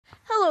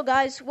Hello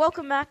guys,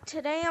 welcome back.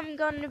 Today I'm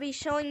going to be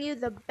showing you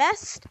the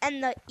best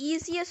and the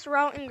easiest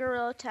route in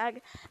Gorilla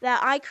Tag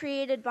that I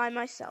created by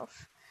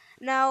myself.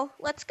 Now,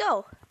 let's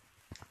go.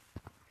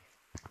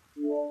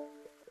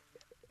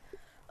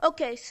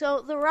 Okay,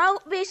 so the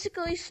route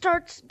basically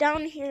starts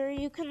down here.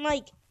 You can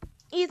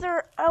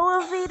either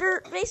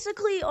elevator.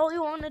 Basically, all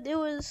you want to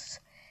do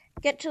is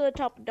get to the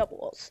top of double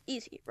walls.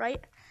 Easy,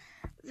 right?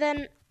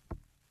 Then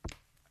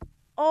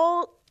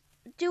I'll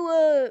do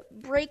a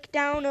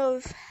breakdown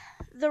of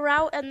the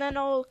route and then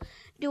I'll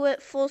do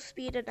it full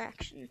speed in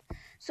action.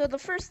 So the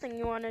first thing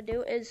you want to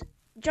do is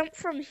jump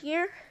from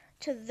here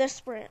to this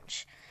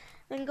branch,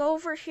 then go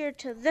over here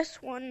to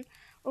this one,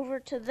 over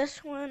to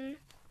this one,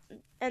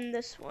 and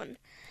this one.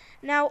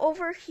 Now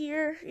over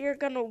here you're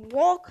gonna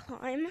wall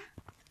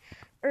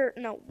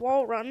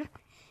run.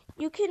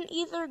 You can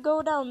either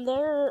go down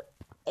there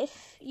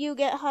if you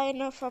get high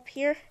enough up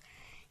here.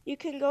 You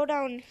can go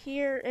down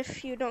here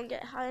if you don't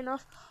get high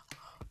enough,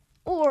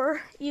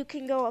 or you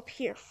can go up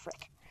here.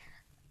 Frick.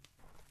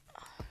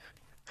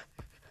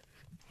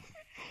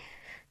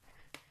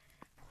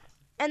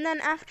 And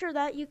then after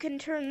that, you can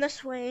turn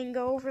this way and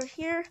go over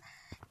here.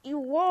 You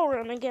wall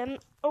run again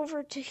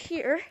over to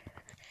here.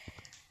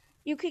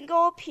 You can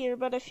go up here,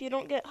 but if you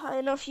don't get high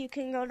enough, you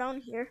can go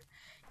down here.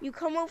 You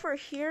come over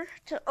here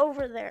to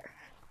over there.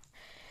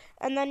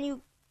 And then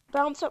you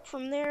bounce up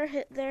from there,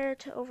 hit there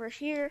to over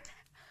here.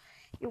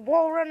 You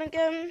wall run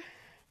again.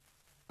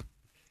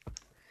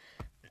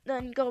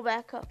 Then go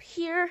back up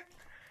here.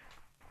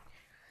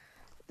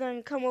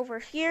 Then come over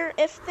here.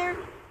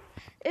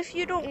 If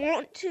you don't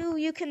want to,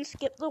 you can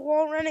skip the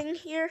wall running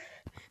here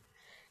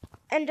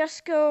and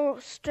just go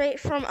straight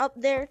from up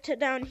there to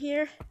down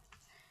here.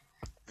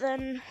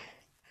 Then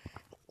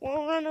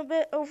wall run a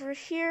bit over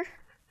here,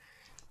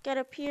 get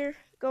up here,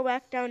 go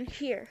back down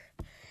here.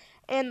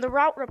 And the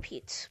route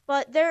repeats.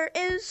 But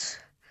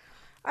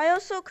I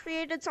also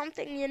created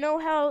something. You know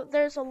how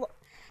there's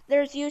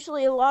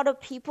usually a lot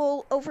of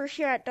people over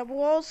here at double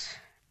walls?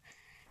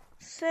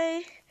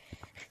 Say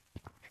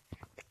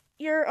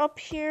you're up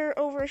here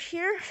over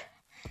here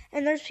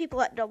and there's people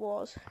at double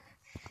walls.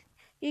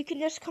 You can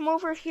just come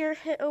over here,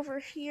 hit over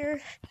here.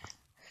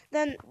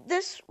 Then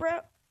this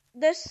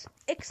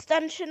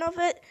extension of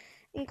it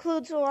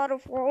includes a lot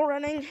of wall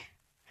running.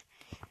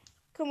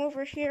 Come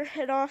over here,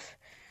 hit off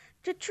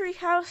to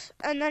treehouse,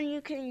 and then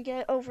you can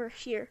get over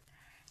here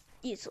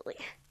easily.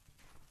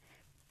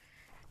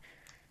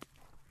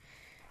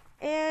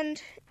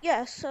 And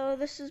yeah, so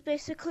this is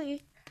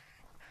basically,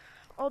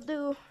 I'll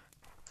do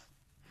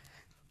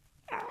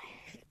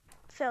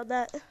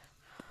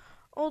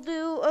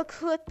a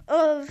clip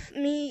of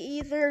me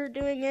either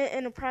doing it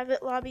in a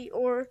private lobby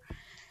or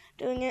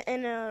doing it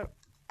in an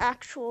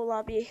actual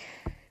lobby.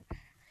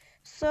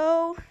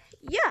 So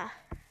yeah.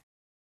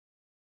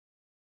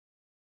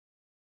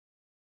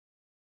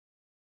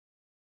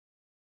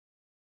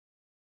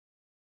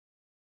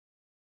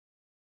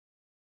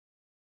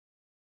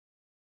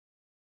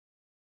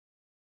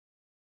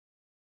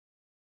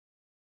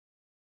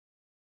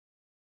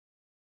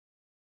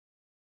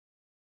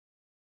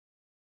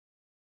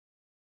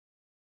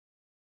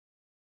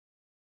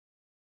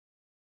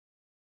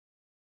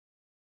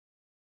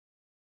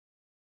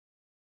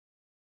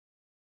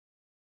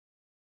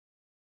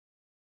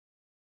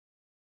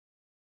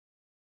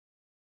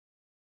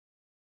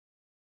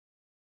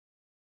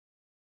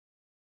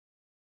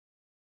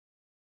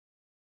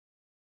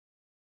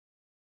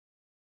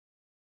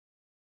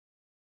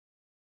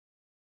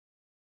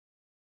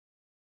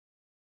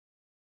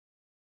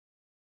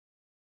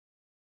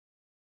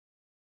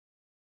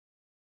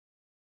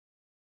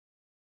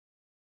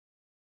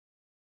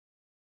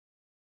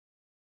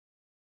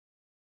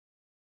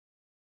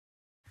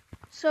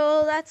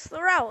 So that's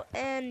the route,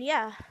 and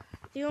yeah,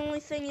 the only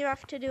thing you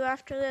have to do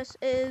after this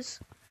is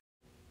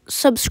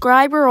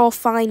subscribe or I'll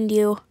find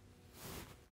you.